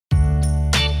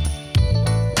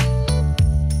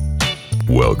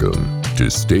Welcome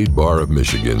to State Bar of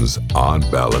Michigan's On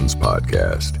Balance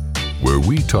podcast, where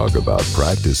we talk about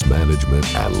practice management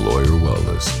and lawyer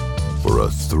wellness for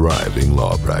a thriving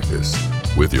law practice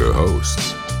with your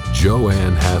hosts,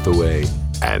 Joanne Hathaway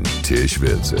and Tish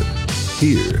Vincent,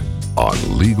 here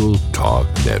on Legal Talk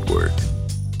Network.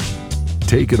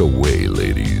 Take it away,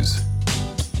 ladies.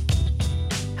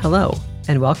 Hello,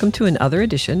 and welcome to another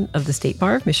edition of the State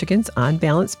Bar of Michigan's On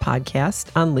Balance podcast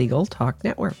on Legal Talk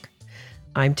Network.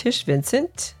 I'm Tish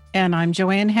Vincent. And I'm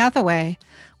Joanne Hathaway.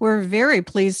 We're very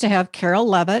pleased to have Carol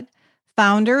Levitt,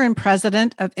 founder and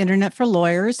president of Internet for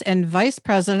Lawyers and vice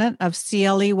president of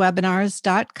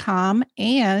CLEwebinars.com,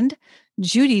 and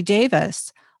Judy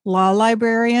Davis, law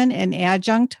librarian and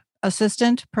adjunct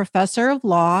assistant professor of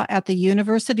law at the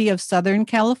University of Southern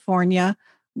California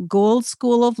Gould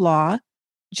School of Law.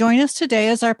 Join us today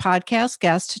as our podcast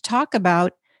guest to talk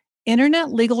about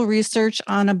Internet legal research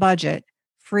on a budget,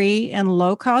 free and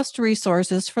low-cost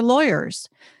resources for lawyers.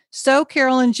 So,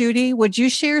 Carol and Judy, would you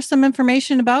share some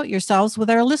information about yourselves with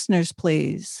our listeners,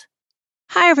 please?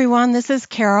 Hi, everyone. This is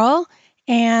Carol,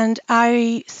 and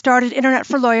I started Internet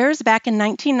for Lawyers back in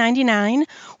 1999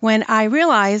 when I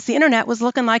realized the Internet was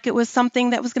looking like it was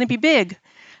something that was going to be big,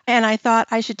 and I thought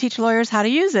I should teach lawyers how to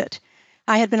use it.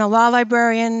 I had been a law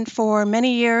librarian for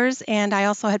many years, and I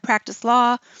also had practiced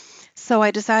law. So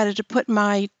I decided to put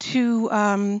my two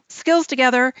skills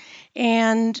together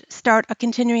and start a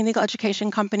continuing legal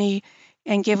education company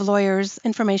and give lawyers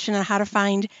information on how to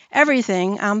find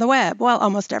everything on the web, well,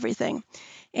 almost everything.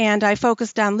 And I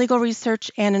focused on legal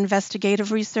research and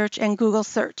investigative research and Google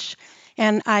search.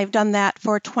 And I've done that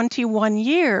for 21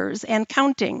 years and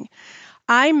counting.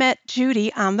 I met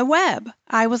Judy on the web.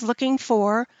 I was looking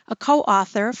for a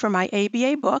co-author for my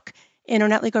ABA book,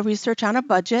 Internet Legal Research on a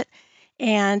Budget.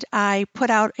 And I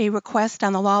put out a request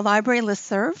on the Law Library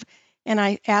listserv, and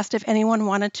I asked if anyone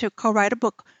wanted to co-write a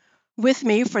book with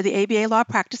me for the ABA Law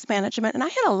Practice Management. And I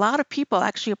had a lot of people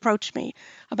actually approach me,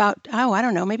 about,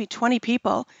 maybe 20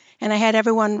 people. And I had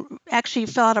everyone actually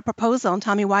fill out a proposal and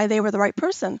tell me why they were the right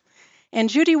person. And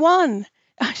Judy won.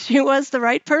 She was the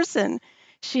right person.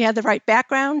 She had the right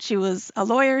background. She was a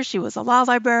lawyer. She was a law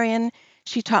librarian.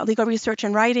 She taught legal research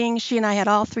and writing. She and I had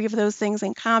all three of those things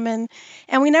in common.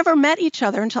 And we never met each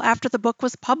other until after the book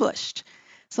was published.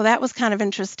 So that was kind of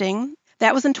interesting.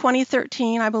 That was in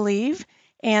 2013, I believe.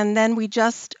 And then we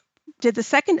just did the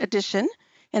second edition,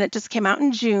 and it just came out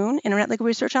in June, Internet Legal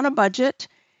Research on a Budget.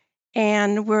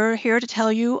 And we're here to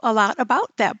tell you a lot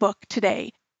about that book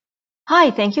today. Hi,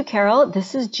 thank you, Carol.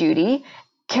 This is Judy.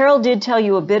 Carol did tell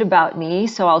you a bit about me,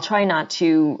 so I'll try not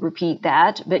to repeat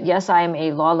that. But yes, I am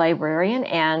a law librarian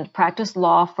and practiced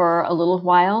law for a little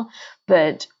while,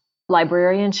 but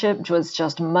librarianship was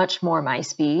just much more my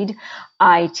speed.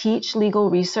 I teach legal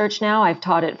research now. I've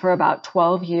taught it for about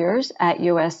 12 years at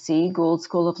USC Gould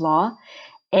School of Law.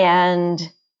 And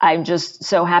I'm just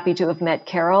so happy to have met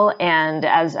Carol. And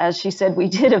as she said, we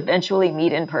did eventually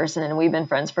meet in person, and we've been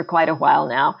friends for quite a while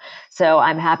now. So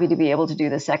I'm happy to be able to do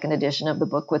the second edition of the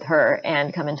book with her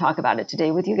and come and talk about it today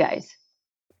with you guys.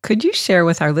 Could you share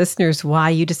with our listeners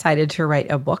why you decided to write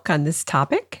a book on this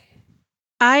topic?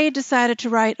 I decided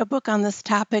to write a book on this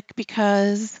topic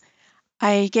because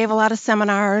I gave a lot of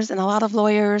seminars and a lot of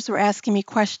lawyers were asking me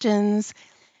questions.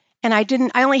 And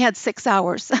I only had 6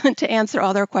 hours to answer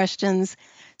all their questions.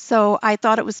 So I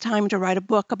thought it was time to write a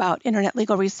book about Internet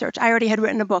legal research. I already had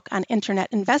written a book on Internet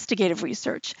investigative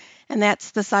research, and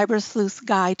that's the Cyber Sleuth's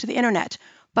Guide to the Internet.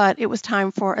 But it was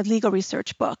time for a legal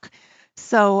research book.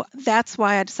 So that's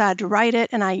why I decided to write it.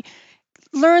 And I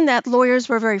learned that lawyers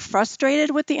were very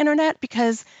frustrated with the Internet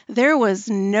because there was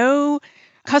no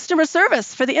customer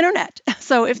service for the Internet.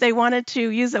 So if they wanted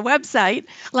to use a website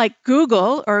like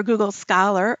Google or Google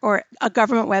Scholar or a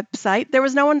government website, there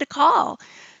was no one to call.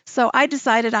 So I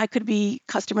decided I could be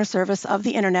customer service of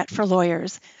the Internet for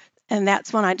lawyers. And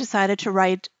that's when I decided to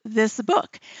write this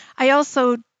book. I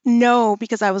also know,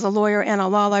 because I was a lawyer and a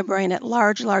law librarian at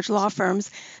large law firms,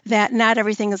 that not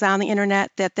everything is on the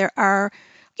Internet, that there are,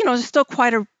 there's still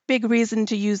quite a big reason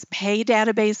to use pay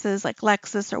databases like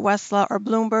Lexis or Westlaw or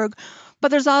Bloomberg.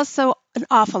 But there's also an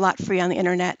awful lot free on the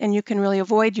Internet, and you can really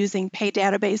avoid using pay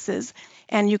databases,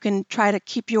 and you can try to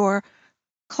keep your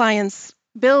clients'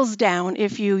 bills down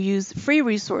if you use free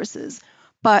resources.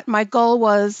 But my goal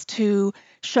was to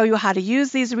show you how to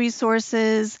use these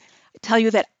resources, tell you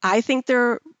that I think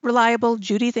they're reliable,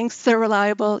 Judy thinks they're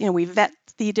reliable. We vet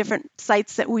the different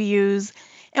sites that we use,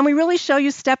 and we really show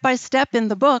you step by step in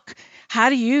the book how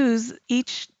to use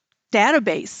each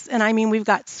database. And I mean, we've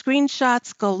got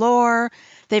screenshots galore.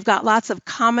 They've got lots of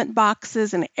comment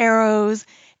boxes and arrows.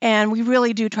 And we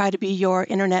really do try to be your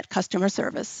internet customer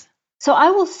service. So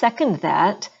I will second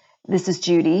that. This is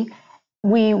Judy.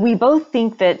 We both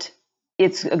think that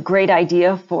it's a great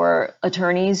idea for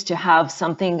attorneys to have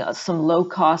some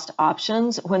low-cost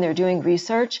options when they're doing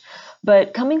research.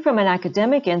 But coming from an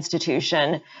academic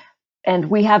institution, and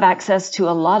we have access to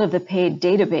a lot of the paid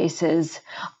databases,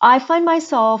 I find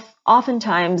myself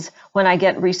oftentimes, when I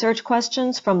get research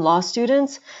questions from law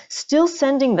students, still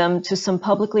sending them to some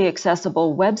publicly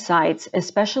accessible websites,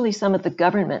 especially some of the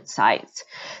government sites.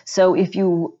 So if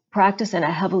you practice in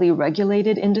a heavily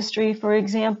regulated industry, for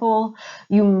example,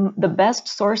 the best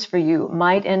source for you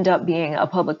might end up being a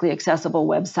publicly accessible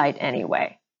website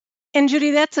anyway. And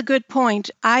Judy, that's a good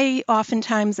point. I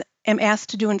oftentimes am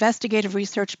asked to do investigative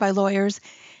research by lawyers,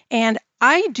 and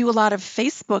I do a lot of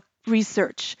Facebook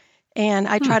research, and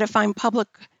I try to find public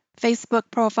Facebook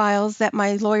profiles that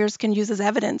my lawyers can use as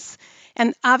evidence.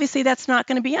 And obviously that's not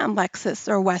going to be on Lexis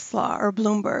or Westlaw or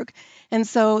Bloomberg. And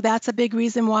so that's a big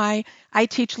reason why I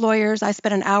teach lawyers. I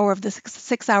spend an hour of the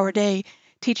 6-hour day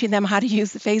teaching them how to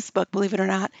use Facebook, believe it or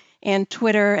not, and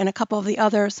Twitter and a couple of the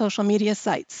other social media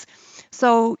sites.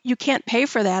 So you can't pay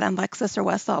for that on Lexis or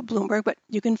Westlaw or Bloomberg, but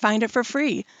you can find it for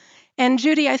free. And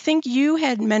Judy, I think you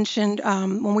had mentioned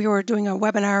when we were doing a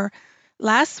webinar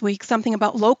last week something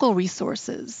about local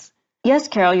resources. Yes,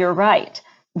 Carol, you're right.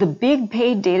 The big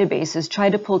paid databases try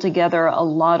to pull together a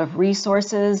lot of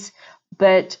resources,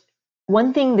 but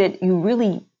one thing that you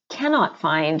really cannot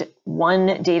find one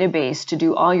database to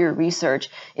do all your research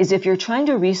is if you're trying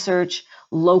to research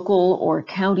local or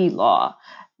county law.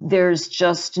 There's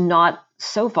just not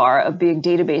so far a big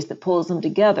database that pulls them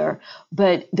together,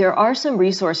 but there are some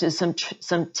resources,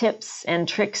 some tips and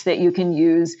tricks that you can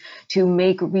use to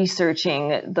make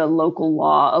researching the local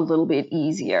law a little bit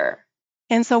easier.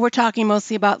 And so we're talking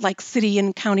mostly about like city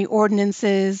and county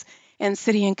ordinances and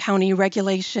city and county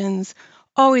regulations.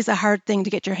 Always a hard thing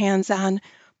to get your hands on,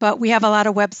 but we have a lot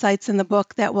of websites in the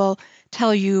book that will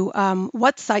tell you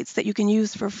what sites that you can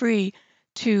use for free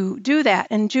to do that.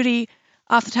 And Judy,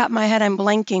 off the top of my head, I'm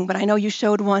blanking, but I know you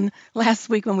showed one last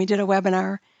week when we did a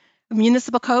webinar.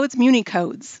 Municipal codes, Muni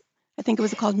codes. I think it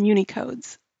was called Muni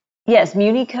codes. Yes,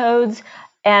 Muni codes,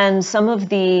 and some of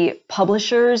the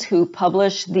publishers who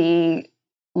publish the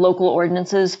local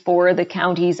ordinances for the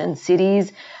counties and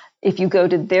cities. If you go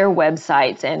to their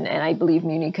websites, and I believe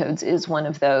Muni Codes is one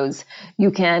of those, you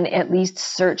can at least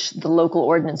search the local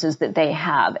ordinances that they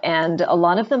have. And a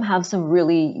lot of them have some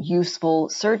really useful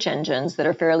search engines that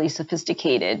are fairly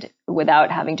sophisticated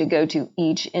without having to go to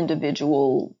each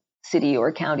individual city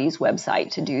or county's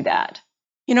website to do that.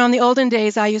 You know, in the olden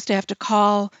days, I used to have to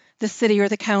call the city or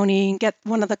the county and get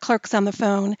one of the clerks on the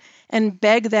phone and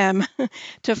beg them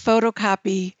to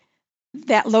photocopy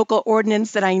that local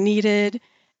ordinance that I needed.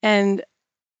 And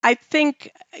I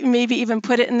think maybe even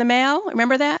put it in the mail.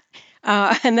 Remember that?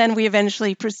 And then we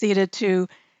eventually proceeded to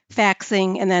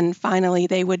faxing, and then finally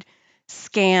they would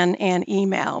scan and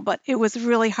email. But it was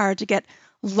really hard to get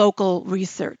local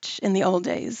research in the old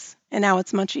days, and now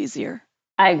it's much easier.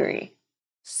 I agree.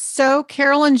 So,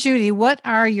 Carol and Judy, what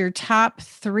are your top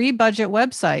 3 budget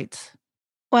websites?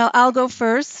 Well, I'll go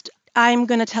first. I'm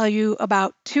going to tell you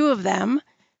about 2 of them,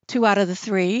 2 out of the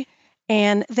 3.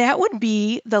 And that would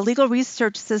be the legal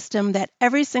research system that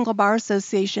every single bar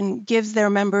association gives their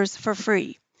members for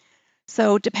free.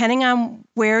 So depending on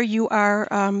where you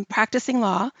are practicing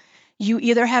law, you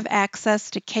either have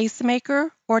access to CaseMaker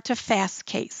or to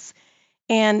FastCase.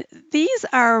 And these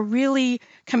are really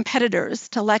competitors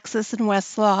to Lexis and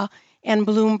Westlaw and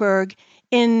Bloomberg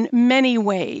in many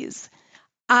ways.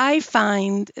 I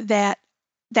find that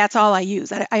that's all I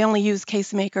use. I only use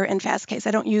CaseMaker and FastCase.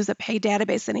 I don't use a paid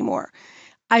database anymore.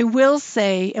 I will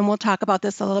say, and we'll talk about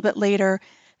this a little bit later,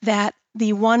 that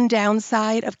the one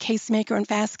downside of CaseMaker and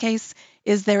FastCase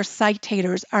is their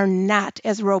citators are not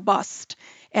as robust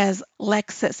as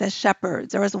Lexis, as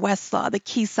Shepard's, or as Westlaw, the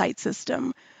KeyCite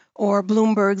system, or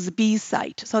Bloomberg's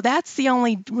B-Site. So that's the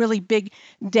only really big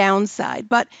downside.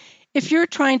 But if you're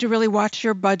trying to really watch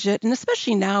your budget, and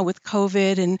especially now with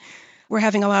COVID and we're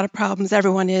having a lot of problems.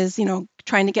 Everyone is,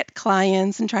 trying to get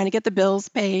clients and trying to get the bills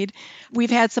paid.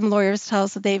 We've had some lawyers tell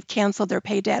us that they've canceled their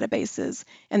paid databases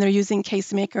and they're using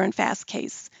CaseMaker and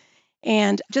FastCase.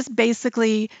 And just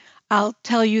basically, I'll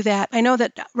tell you that I know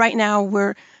that right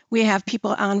now we have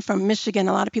people on from Michigan,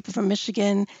 a lot of people from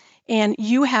Michigan, and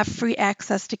you have free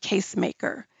access to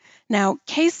CaseMaker. Now,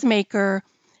 CaseMaker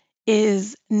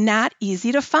is not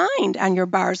easy to find on your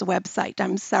bar's website,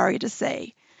 I'm sorry to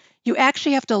say. You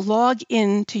actually have to log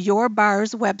in to your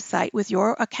bar's website with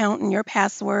your account and your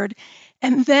password,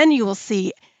 and then you will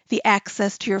see the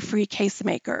access to your free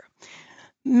CaseMaker.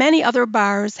 Many other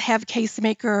bars have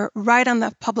CaseMaker right on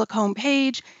the public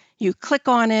homepage. You click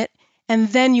on it, and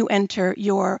then you enter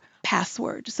your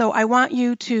password. So I want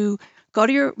you to go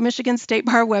to your Michigan State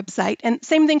Bar website, and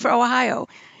same thing for Ohio.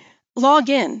 Log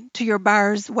in to your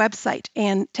bar's website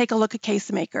and take a look at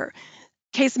CaseMaker.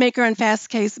 CaseMaker and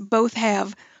FastCase both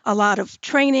have a lot of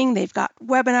training. They've got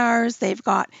webinars, they've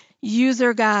got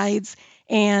user guides,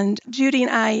 and Judy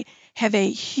and I have a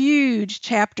huge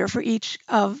chapter for each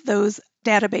of those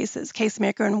databases,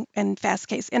 CaseMaker and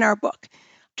FastCase, in our book.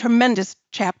 Tremendous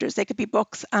chapters. They could be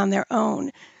books on their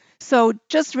own. So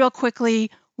just real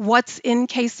quickly, what's in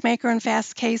CaseMaker and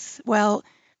FastCase? Well,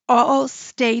 all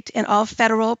state and all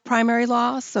federal primary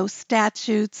law, so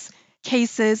statutes,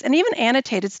 cases, and even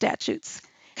annotated statutes,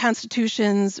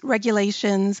 constitutions,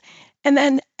 regulations. And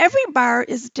then every bar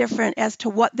is different as to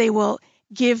what they will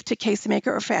give to CaseMaker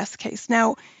or FastCase.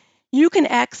 Now, you can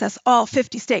access all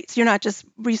 50 states. You're not just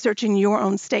researching your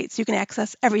own states. You can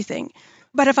access everything.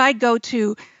 But if I go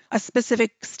to a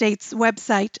specific state's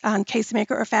website on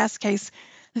CaseMaker or FastCase,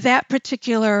 that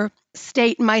particular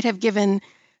state might have given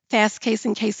FastCase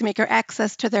and CaseMaker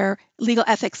access to their legal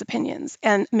ethics opinions,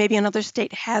 and maybe another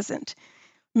state hasn't.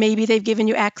 Maybe they've given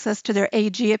you access to their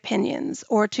AG opinions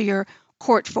or to your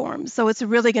court forms. So it's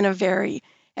really going to vary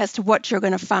as to what you're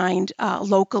going to find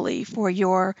locally for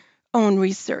your own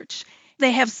research.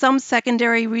 They have some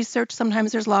secondary research.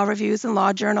 Sometimes there's law reviews and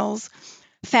law journals.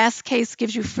 FastCase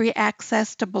gives you free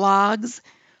access to blogs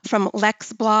from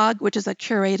LexBlog, which is a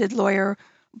curated lawyer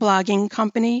blogging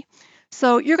company.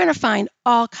 So you're going to find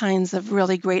all kinds of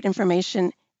really great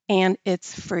information, and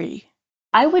it's free.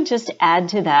 I would just add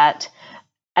to that,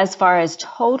 as far as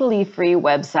totally free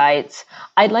websites,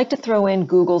 I'd like to throw in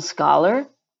Google Scholar.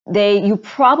 You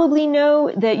probably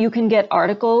know that you can get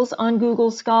articles on Google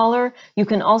Scholar. You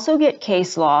can also get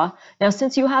case law. Now,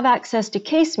 since you have access to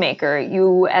CaseMaker,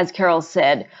 you, as Carol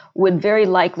said, would very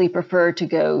likely prefer to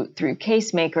go through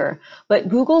CaseMaker. But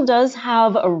Google does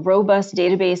have a robust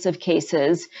database of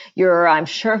cases. You're, I'm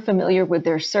sure, familiar with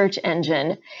their search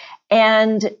engine.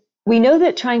 And we know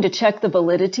that trying to check the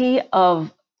validity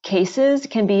of cases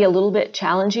can be a little bit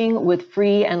challenging with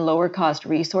free and lower cost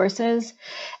resources.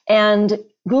 And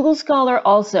Google Scholar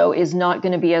also is not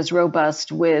going to be as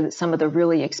robust with some of the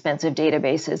really expensive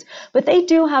databases, but they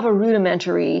do have a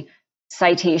rudimentary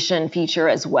citation feature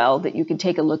as well that you can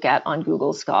take a look at on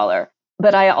Google Scholar.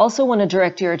 But I also want to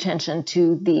direct your attention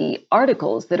to the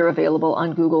articles that are available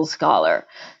on Google Scholar.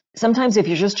 Sometimes if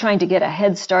you're just trying to get a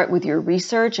head start with your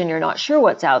research and you're not sure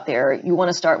what's out there, you want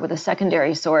to start with a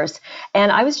secondary source.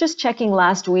 And I was just checking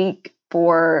last week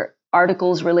for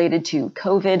articles related to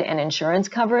COVID and insurance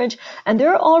coverage, and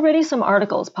there are already some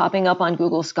articles popping up on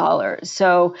Google Scholar.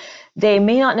 So they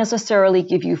may not necessarily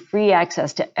give you free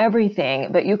access to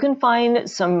everything, but you can find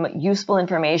some useful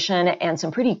information and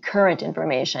some pretty current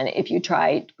information if you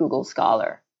try Google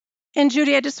Scholar. And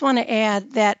Judy, I just want to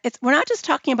add that we're not just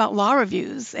talking about law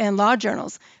reviews and law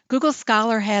journals. Google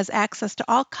Scholar has access to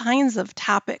all kinds of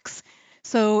topics.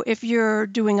 So if you're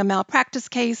doing a malpractice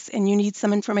case and you need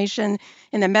some information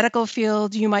in the medical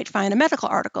field, you might find a medical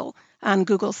article on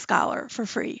Google Scholar for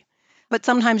free. But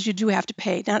sometimes you do have to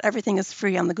pay. Not everything is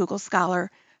free on the Google Scholar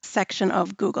section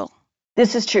of Google.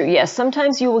 This is true, yes.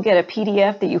 Sometimes you will get a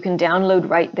PDF that you can download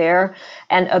right there,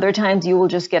 and other times you will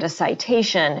just get a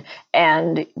citation,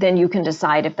 and then you can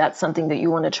decide if that's something that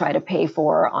you want to try to pay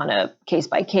for on a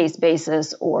case-by-case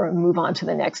basis or move on to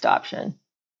the next option.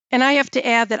 And I have to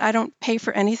add that I don't pay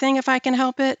for anything if I can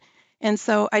help it. And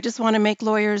so I just want to make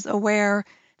lawyers aware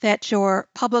that your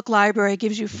public library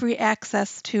gives you free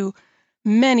access to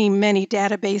many, many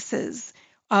databases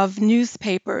of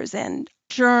newspapers and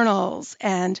journals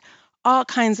and all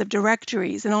kinds of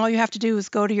directories. And all you have to do is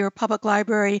go to your public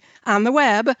library on the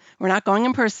web. We're not going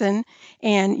in person.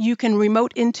 And you can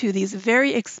remote into these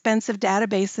very expensive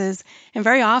databases. And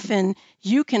very often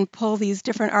you can pull these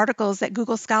different articles that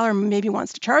Google Scholar maybe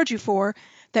wants to charge you for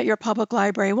that your public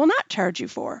library will not charge you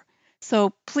for.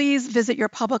 So please visit your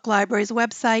public library's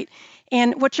website.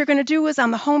 And what you're going to do is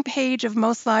on the homepage of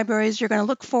most libraries, you're going to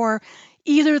look for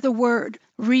either the word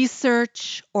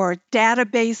research or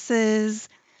databases.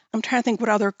 I'm trying to think what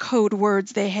other code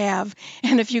words they have.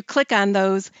 And if you click on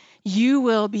those, you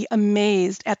will be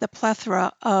amazed at the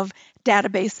plethora of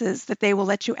databases that they will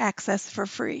let you access for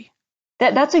free.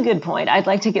 That's a good point. I'd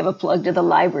like to give a plug to the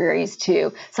libraries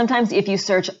too. Sometimes if you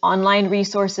search online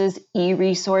resources,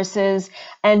 e-resources,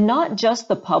 and not just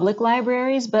the public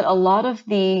libraries, but a lot of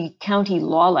the county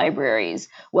law libraries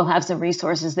will have some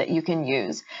resources that you can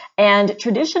use. And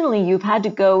traditionally, you've had to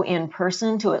go in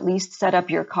person to at least set up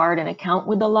your card and account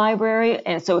with the library.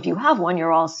 And so if you have one,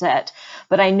 you're all set.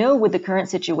 But I know with the current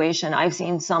situation, I've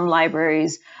seen some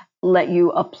libraries let you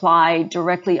apply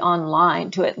directly online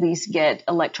to at least get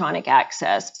electronic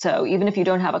access. So even if you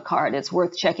don't have a card, it's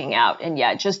worth checking out. And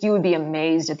yeah, just you would be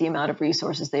amazed at the amount of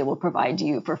resources they will provide to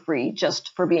you for free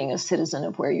just for being a citizen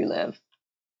of where you live.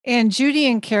 And Judy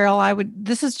and Carol,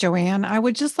 this is Joanne. I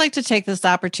would just like to take this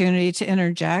opportunity to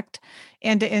interject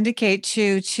and to indicate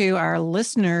to our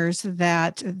listeners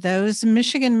that those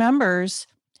Michigan members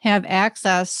have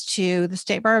access to the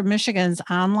State Bar of Michigan's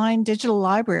online digital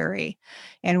library.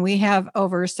 And we have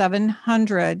over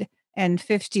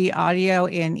 750 audio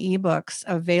and ebooks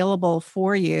available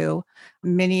for you,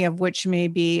 many of which may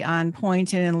be on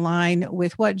point and in line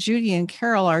with what Judy and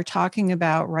Carol are talking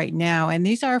about right now. And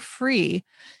these are free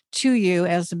to you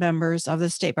as members of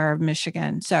the State Bar of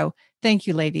Michigan. So thank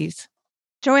you, ladies.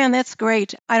 Joanne, that's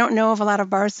great. I don't know of a lot of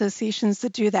bar associations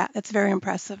that do that. That's very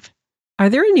impressive. Are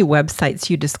there any websites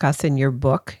you discuss in your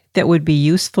book that would be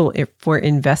useful for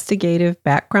investigative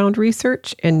background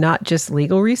research and not just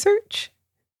legal research?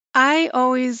 I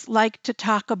always like to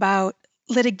talk about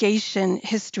litigation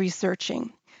history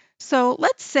searching. So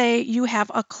let's say you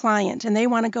have a client and they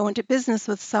want to go into business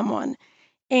with someone,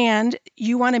 and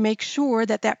you want to make sure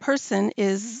that that person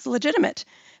is legitimate,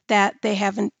 that they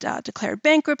haven't declared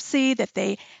bankruptcy, that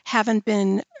they haven't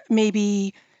been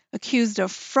maybe accused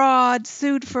of fraud,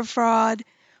 sued for fraud.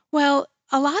 Well,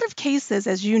 a lot of cases,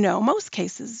 as you know, most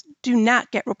cases do not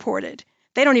get reported.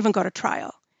 They don't even go to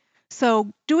trial.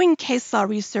 So doing case law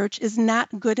research is not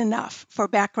good enough for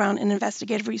background and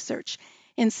investigative research.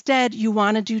 Instead, you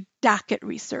want to do docket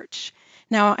research.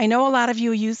 Now, I know a lot of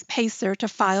you use PACER to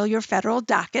file your federal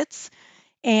dockets,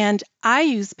 and I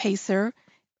use PACER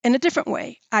in a different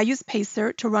way. I use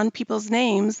PACER to run people's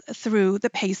names through the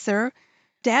PACER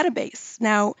database.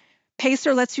 Now,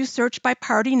 PACER lets you search by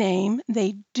party name.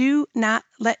 They do not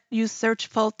let you search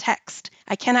full text.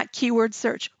 I cannot keyword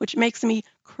search, which makes me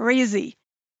crazy.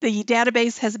 The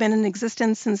database has been in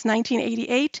existence since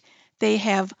 1988. They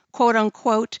have, quote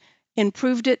unquote,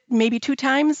 improved it maybe 2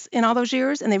 times in all those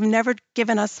years, and they've never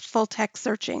given us full text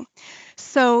searching.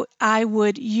 So I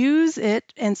would use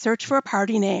it and search for a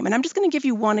party name. And I'm just going to give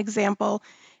you one example,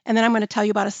 and then I'm going to tell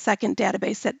you about a second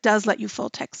database that does let you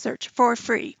full text search for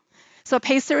free. So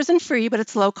PACER isn't free, but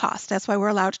it's low cost. That's why we're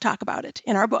allowed to talk about it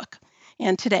in our book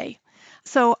and today.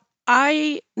 So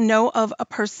I know of a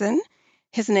person,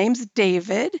 his name's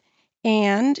David,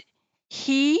 and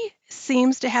he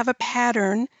seems to have a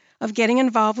pattern of getting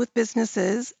involved with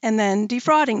businesses and then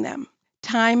defrauding them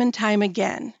time and time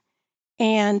again.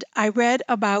 And I read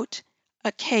about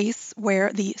a case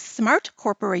where the Smart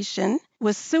Corporation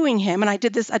was suing him, and I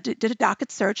did a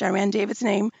docket search. I ran David's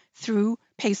name through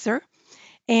PACER.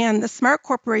 And the Smart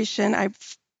Corporation, I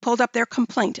pulled up their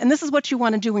complaint. And this is what you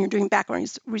want to do when you're doing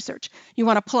background research. You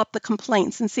want to pull up the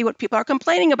complaints and see what people are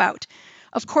complaining about.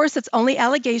 Of course, it's only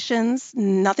allegations.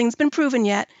 Nothing's been proven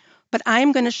yet. But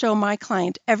I'm going to show my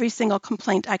client every single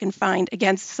complaint I can find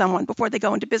against someone before they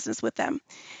go into business with them.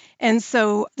 And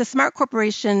so the Smart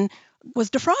Corporation was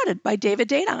defrauded by David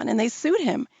Dadon, and they sued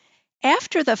him.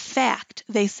 After the fact,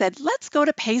 they said, let's go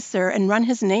to PACER and run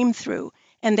his name through.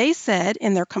 And they said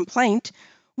in their complaint,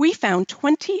 we found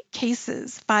 20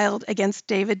 cases filed against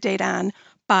David Dadon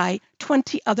by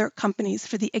 20 other companies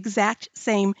for the exact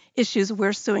same issues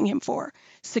we're suing him for: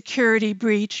 security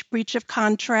breach, breach of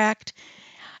contract,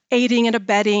 aiding and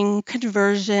abetting,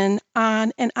 conversion,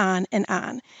 on and on and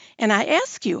on. And I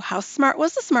ask you, how smart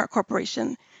was the Smart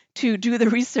Corporation to do the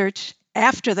research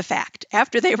after the fact,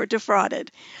 after they were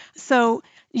defrauded? So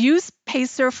use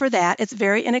PACER for that. It's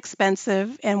very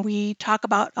inexpensive, and we talk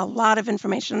about a lot of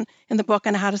information in the book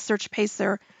on how to search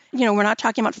PACER. You know, we're not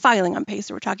talking about filing on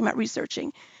PACER, we're talking about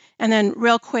researching. And then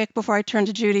real quick, before I turn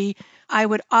to Judy, I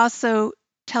would also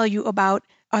tell you about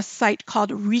a site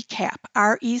called RECAP,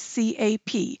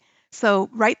 RECAP. So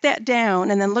write that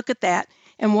down and then look at that.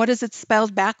 And what is it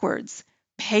spelled backwards?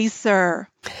 PACER.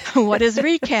 What is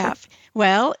RECAP?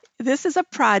 Well, this is a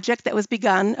project that was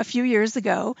begun a few years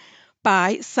ago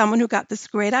by someone who got this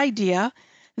great idea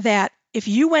that if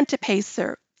you went to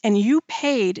PACER and you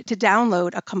paid to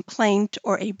download a complaint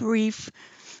or a brief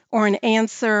or an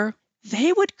answer,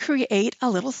 they would create a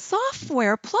little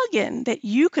software plugin that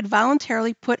you could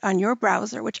voluntarily put on your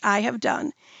browser, which I have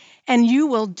done, and you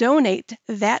will donate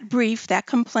that brief, that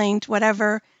complaint,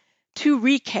 whatever, to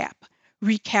Recap.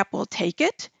 Recap will take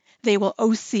it, they will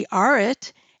OCR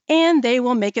it, and they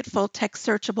will make it full text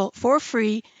searchable for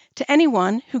free to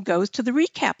anyone who goes to the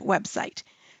Recap website.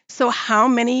 So how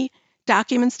many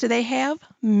documents do they have?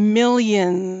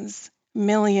 Millions.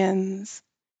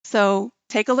 So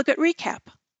take a look at Recap.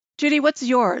 Judy, what's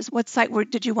yours? What site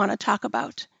did you want to talk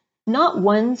about? Not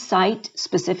one site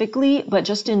specifically, but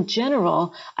just in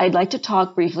general, I'd like to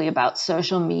talk briefly about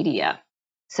social media.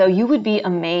 So you would be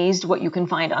amazed what you can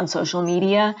find on social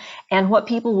media and what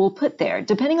people will put there.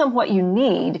 Depending on what you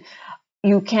need,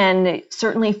 you can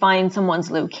certainly find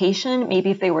someone's location,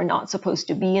 maybe if they were not supposed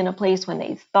to be in a place when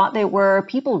they thought they were.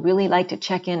 People really like to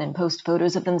check in and post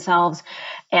photos of themselves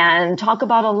and talk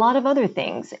about a lot of other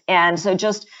things. And so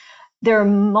there are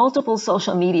multiple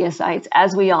social media sites,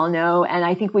 as we all know, and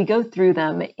I think we go through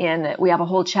them we have a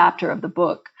whole chapter of the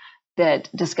book that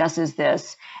discusses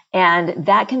this. And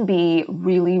that can be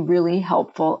really, really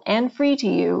helpful and free to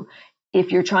you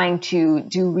if you're trying to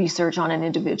do research on an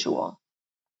individual.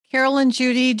 Carol and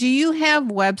Judy, do you have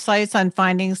websites on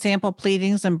finding sample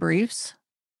pleadings and briefs?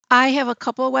 I have a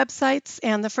couple of websites,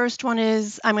 and the first one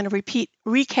is, I'm going to repeat,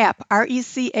 Recap,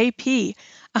 RECAP.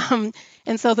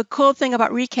 And so the cool thing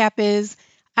about Recap is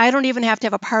I don't even have to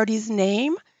have a party's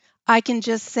name. I can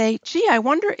just say, gee, I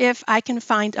wonder if I can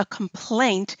find a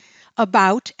complaint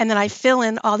about, and then I fill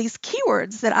in all these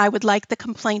keywords that I would like the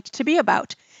complaint to be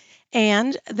about.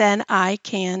 And then I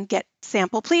can get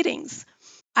sample pleadings.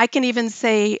 I can even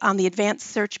say on the advanced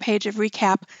search page of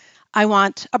Recap, I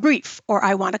want a brief, or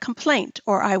I want a complaint,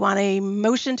 or I want a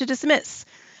motion to dismiss.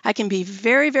 I can be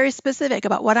very, very specific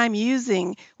about what I'm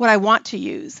using, what I want to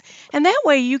use. And that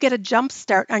way you get a jump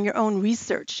start on your own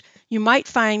research. You might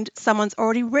find someone's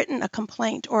already written a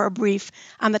complaint or a brief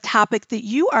on the topic that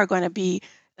you are going to be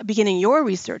beginning your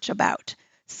research about.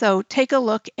 So take a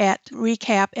look at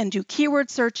Recap and do keyword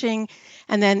searching.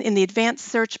 And then in the advanced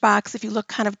search box, if you look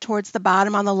kind of towards the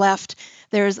bottom on the left,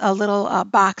 there's a little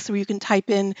box where you can type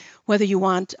in whether you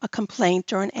want a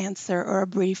complaint or an answer or a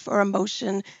brief or a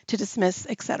motion to dismiss,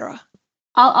 etc.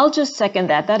 I'll just second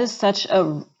that. That is such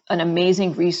an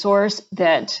amazing resource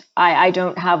that I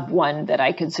don't have one that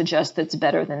I could suggest that's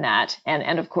better than that.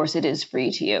 And of course, it is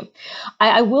free to you.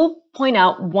 I will point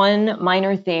out one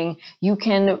minor thing. You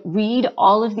can read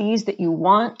all of these that you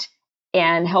want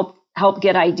and help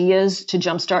get ideas to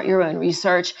jumpstart your own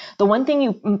research. The one thing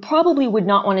you probably would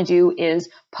not want to do is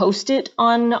post it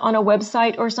on a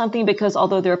website or something, because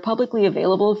although they're publicly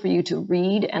available for you to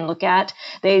read and look at,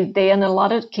 they in a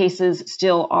lot of cases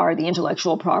still are the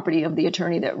intellectual property of the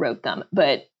attorney that wrote them.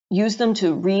 But use them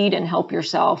to read and help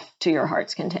yourself to your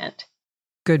heart's content.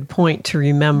 Good point to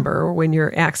remember when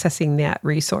you're accessing that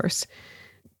resource.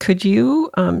 Could you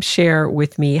share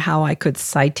with me how I could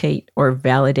citate or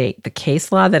validate the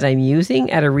case law that I'm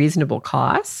using at a reasonable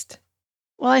cost?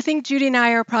 Well, I think Judy and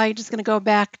I are probably just going to go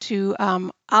back to,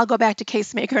 I'll go back to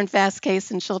CaseMaker and FastCase,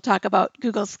 and she'll talk about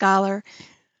Google Scholar.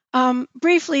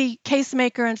 Briefly,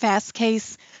 CaseMaker and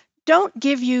FastCase don't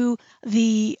give you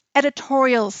the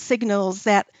editorial signals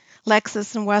that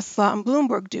Lexis and Westlaw and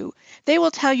Bloomberg do. They will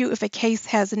tell you if a case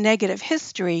has a negative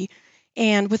history.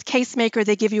 And with CaseMaker,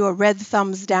 they give you a red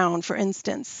thumbs down, for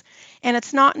instance. And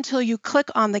it's not until you click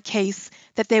on the case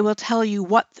that they will tell you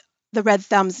what the red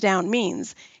thumbs down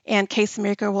means. And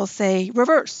CaseMaker will say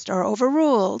reversed or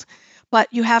overruled. But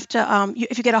you have to,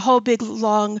 if you get a whole big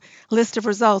long list of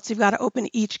results, you've got to open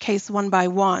each case one by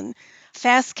one.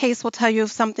 FastCase will tell you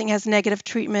if something has negative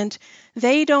treatment.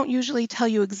 They don't usually tell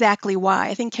you exactly why.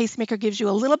 I think CaseMaker gives you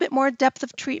a little bit more depth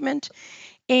of treatment.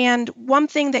 And one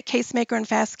thing that CaseMaker and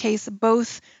FastCase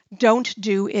both don't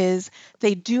do is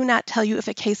they do not tell you if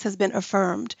a case has been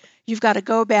affirmed. You've got to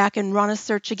go back and run a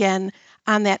search again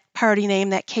on that party name,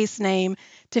 that case name,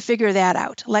 to figure that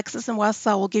out. Lexis and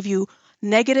Westlaw will give you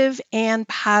negative and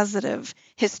positive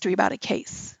history about a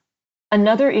case.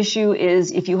 Another issue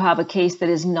is if you have a case that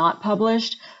is not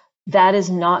published, that is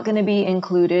not going to be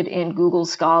included in Google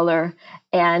Scholar,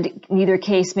 and neither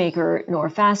CaseMaker nor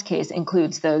FastCase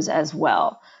includes those as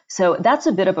well. So that's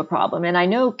a bit of a problem. And I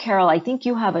know, Carol, I think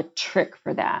you have a trick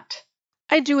for that.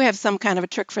 I do have some kind of a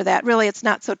trick for that. Really, it's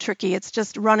not so tricky. It's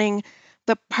just running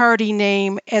the party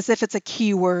name as if it's a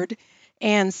keyword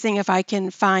and seeing if I can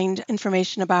find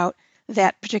information about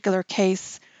that particular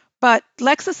case. But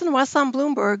Lexis and Westlaw and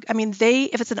Bloomberg, I mean,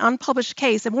 if it's an unpublished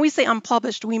case, and when we say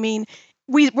unpublished, we mean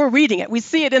we're reading it. We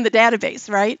see it in the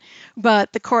database, right?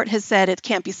 But the court has said it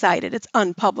can't be cited. It's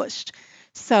unpublished.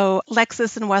 So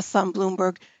Lexis and Westlaw and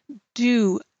Bloomberg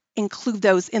do include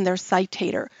those in their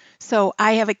citator. So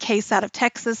I have a case out of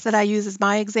Texas that I use as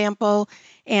my example,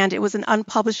 and it was an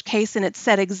unpublished case, and it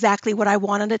said exactly what I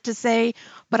wanted it to say,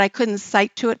 but I couldn't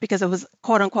cite to it because it was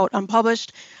quote unquote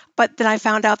unpublished. But then I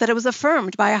found out that it was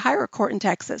affirmed by a higher court in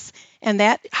Texas, and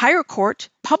that higher court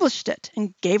published it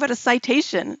and gave it a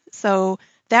citation. So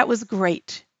that was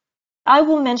great. I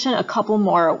will mention a couple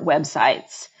more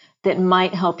websites that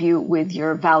might help you with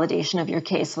your validation of your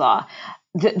case law.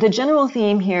 The general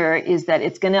theme here is that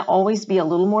it's going to always be a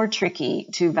little more tricky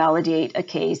to validate a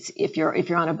case if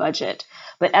you're on a budget.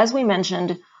 But as we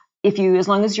mentioned, as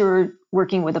long as you're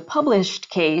working with a published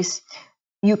case,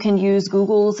 you can use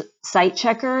Google's Cite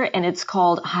Checker, and it's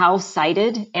called How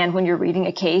Cited. And when you're reading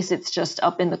a case, it's just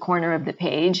up in the corner of the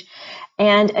page.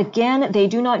 And again, they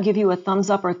do not give you a thumbs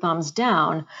up or thumbs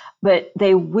down, but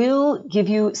they will give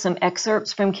you some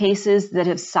excerpts from cases that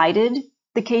have cited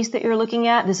the case that you're looking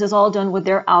at. This is all done with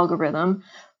their algorithm,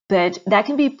 but that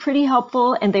can be pretty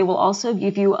helpful. And they will also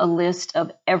give you a list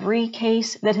of every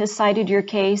case that has cited your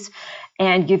case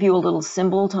and give you a little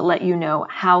symbol to let you know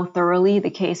how thoroughly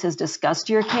the case has discussed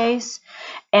your case.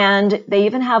 And they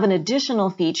even have an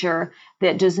additional feature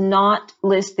that does not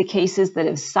list the cases that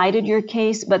have cited your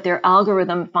case, but their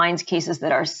algorithm finds cases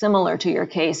that are similar to your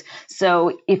case.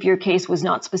 So if your case was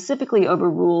not specifically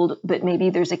overruled, but maybe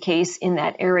there's a case in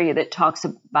that area that talks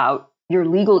about your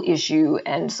legal issue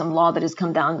and some law that has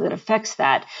come down that affects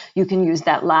that, you can use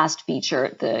that last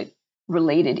feature, the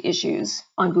related issues,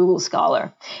 on Google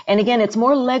Scholar. And again, it's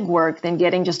more legwork than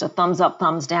getting just a thumbs up,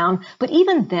 thumbs down. But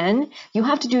even then, you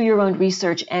have to do your own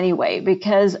research anyway,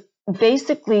 because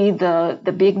basically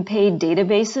the big paid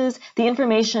databases, the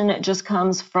information just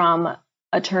comes from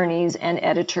attorneys and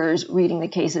editors reading the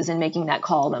cases and making that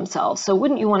call themselves. So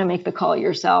wouldn't you want to make the call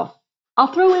yourself?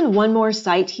 I'll throw in one more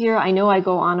site here. I know I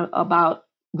go on about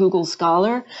Google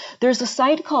Scholar. There's a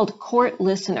site called Court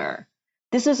Listener.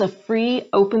 This is a free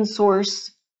open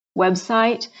source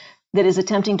website that is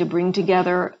attempting to bring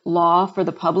together law for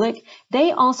the public.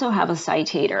 They also have a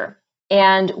citator.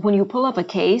 And when you pull up a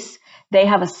case, they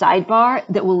have a sidebar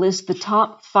that will list the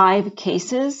top 5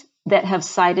 cases that have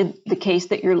cited the case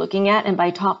that you're looking at. And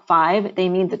by top 5, they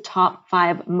mean the top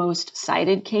 5 most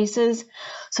cited cases.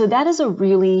 So that is a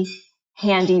really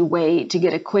handy way to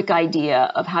get a quick idea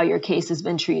of how your case has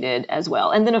been treated as well.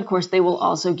 And then, of course, they will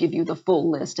also give you the full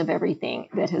list of everything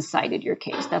that has cited your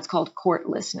case. That's called Court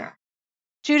Listener.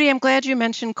 Judy, I'm glad you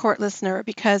mentioned Court Listener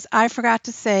because I forgot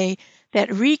to say that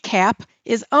Recap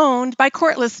is owned by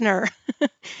Court Listener.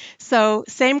 So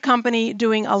same company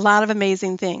doing a lot of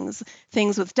amazing things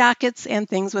with dockets and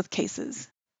things with cases.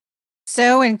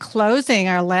 So in closing,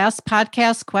 our last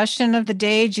podcast question of the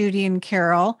day, Judy and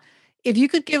Carol, if you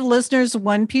could give listeners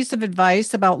one piece of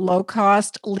advice about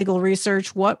low-cost legal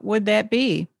research, what would that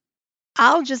be?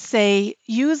 I'll just say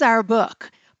use our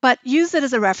book, but use it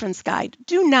as a reference guide.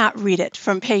 Do not read it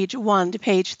from page 1 to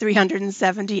page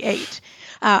 378.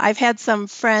 I've had some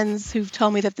friends who've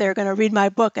told me that they're going to read my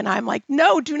book, and I'm like,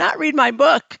 no, do not read my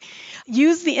book.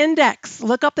 Use the index.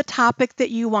 Look up the topic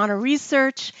that you want to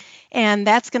research, and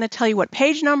that's going to tell you what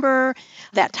page number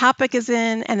that topic is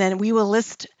in, and then we will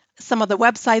list some of the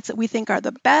websites that we think are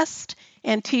the best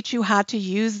and teach you how to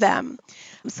use them.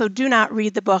 So do not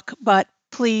read the book, but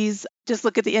please just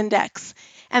look at the index.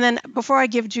 And then before I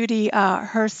give Judy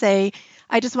her say,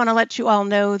 I just want to let you all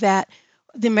know that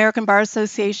the American Bar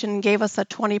Association gave us a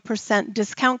 20%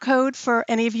 discount code for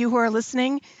any of you who are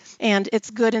listening, and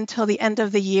it's good until the end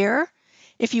of the year.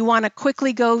 If you want to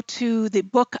quickly go to the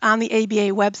book on the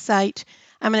ABA website,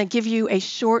 I'm going to give you a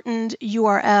shortened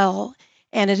URL,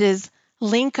 and it is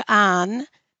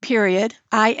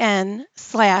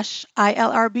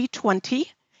link.in/ILRB20,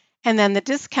 and then the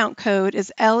discount code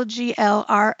is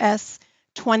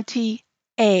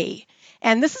LGLRS20A.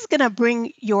 And this is going to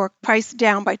bring your price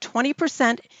down by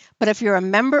 20%, but if you're a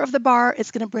member of the bar, it's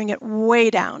going to bring it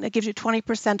way down. It gives you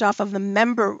 20% off of the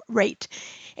member rate.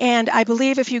 And I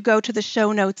believe if you go to the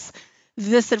show notes,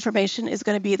 this information is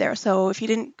going to be there. So if you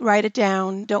didn't write it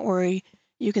down, don't worry,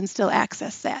 you can still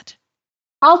access that.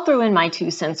 I'll throw in my 2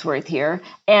 cents worth here.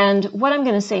 And what I'm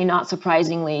going to say, not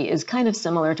surprisingly, is kind of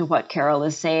similar to what Carol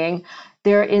is saying.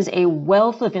 There is a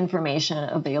wealth of information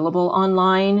available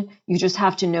online. You just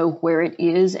have to know where it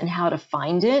is and how to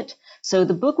find it. So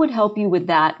the book would help you with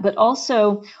that. But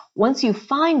also, once you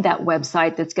find that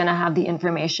website that's going to have the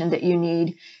information that you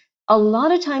need, a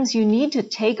lot of times you need to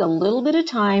take a little bit of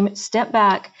time, step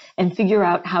back, and figure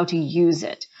out how to use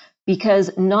it. Because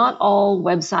not all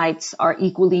websites are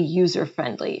equally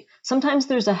user-friendly. Sometimes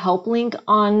there's a help link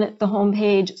on the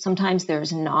homepage, sometimes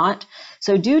there's not.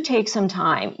 So do take some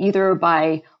time, either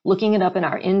by looking it up in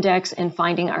our index and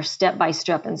finding our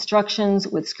step-by-step instructions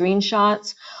with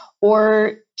screenshots,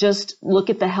 or just look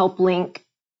at the help link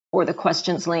or the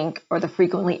questions link or the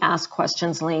frequently asked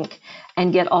questions link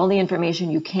and get all the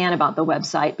information you can about the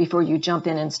website before you jump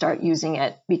in and start using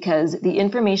it, because the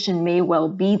information may well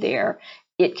be there.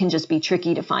 It can just be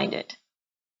tricky to find it.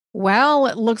 Well,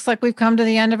 it looks like we've come to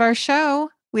the end of our show.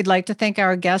 We'd like to thank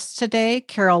our guests today,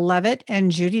 Carol Levitt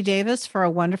and Judy Davis, for a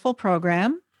wonderful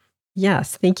program.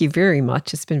 Yes, thank you very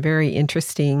much. It's been very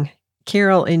interesting.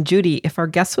 Carol and Judy, if our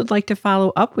guests would like to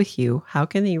follow up with you, how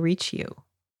can they reach you?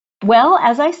 Well,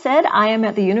 as I said, I am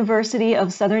at the University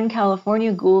of Southern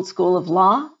California Gould School of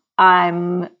Law.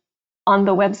 I'm on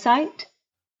the website.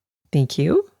 Thank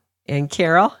you. And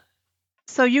Carol?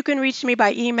 So you can reach me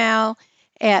by email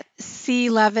at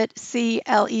clevitt,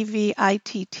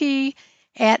 CLEVITT,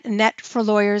 at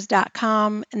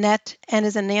netforlawyers.com, net, N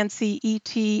as in Nancy,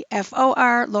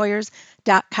 ETFOR,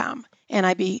 lawyers.com. And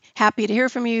I'd be happy to hear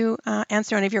from you,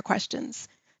 answer any of your questions.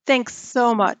 Thanks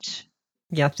so much.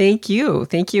 Yeah, thank you.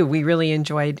 Thank you. We really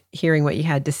enjoyed hearing what you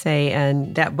had to say.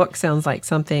 And that book sounds like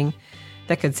something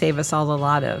that could save us all a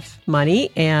lot of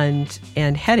money and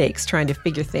headaches trying to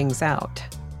figure things out.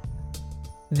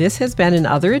 This has been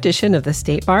another edition of the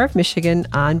State Bar of Michigan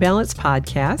On Balance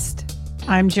podcast.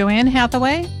 I'm Joanne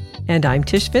Hathaway. And I'm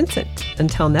Tish Vincent.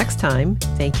 Until next time,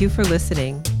 thank you for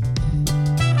listening.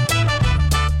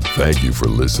 Thank you for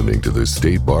listening to the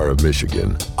State Bar of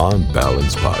Michigan On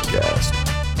Balance podcast,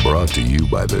 brought to you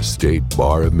by the State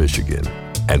Bar of Michigan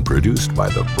and produced by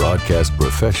the broadcast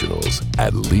professionals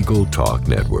at Legal Talk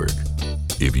Network.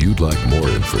 If you'd like more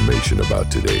information about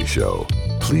today's show,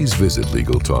 please visit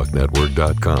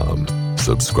LegalTalkNetwork.com.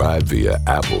 Subscribe via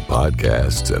Apple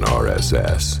Podcasts and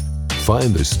RSS.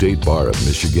 Find the State Bar of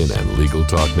Michigan and Legal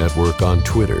Talk Network on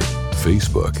Twitter,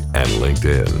 Facebook, and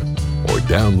LinkedIn. Or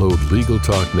download Legal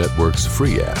Talk Network's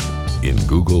free app in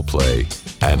Google Play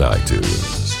and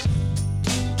iTunes.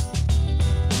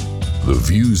 The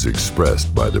views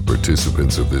expressed by the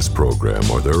participants of this program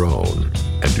are their own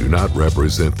and do not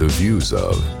represent the views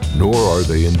of, nor are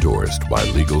they endorsed by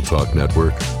Legal Talk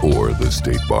Network or the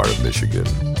State Bar of Michigan,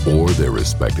 or their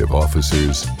respective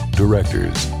officers,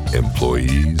 directors,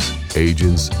 employees,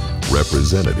 agents,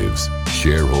 representatives,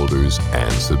 shareholders,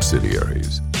 and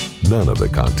subsidiaries. None of the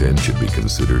content should be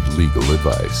considered legal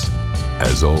advice.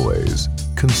 As always,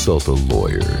 consult a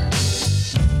lawyer.